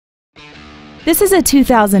This is a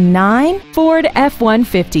 2009 Ford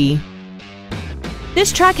F-150.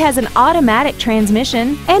 This truck has an automatic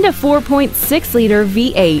transmission and a 4.6-liter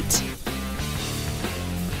V8.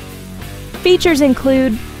 Features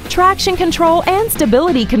include traction control and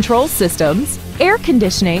stability control systems, air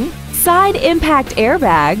conditioning, side impact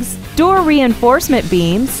airbags, door reinforcement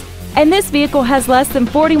beams, and this vehicle has less than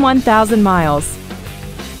 41,000 miles.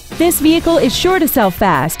 This vehicle is sure to sell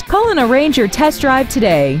fast. Call and arrange your test drive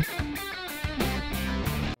today.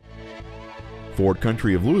 Ford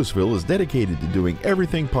Country of Lewisville is dedicated to doing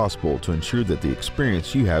everything possible to ensure that the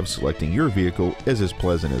experience you have selecting your vehicle is as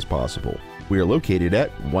pleasant as possible. We are located at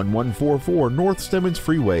 1144 North Stemmons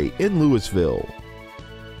Freeway in Lewisville.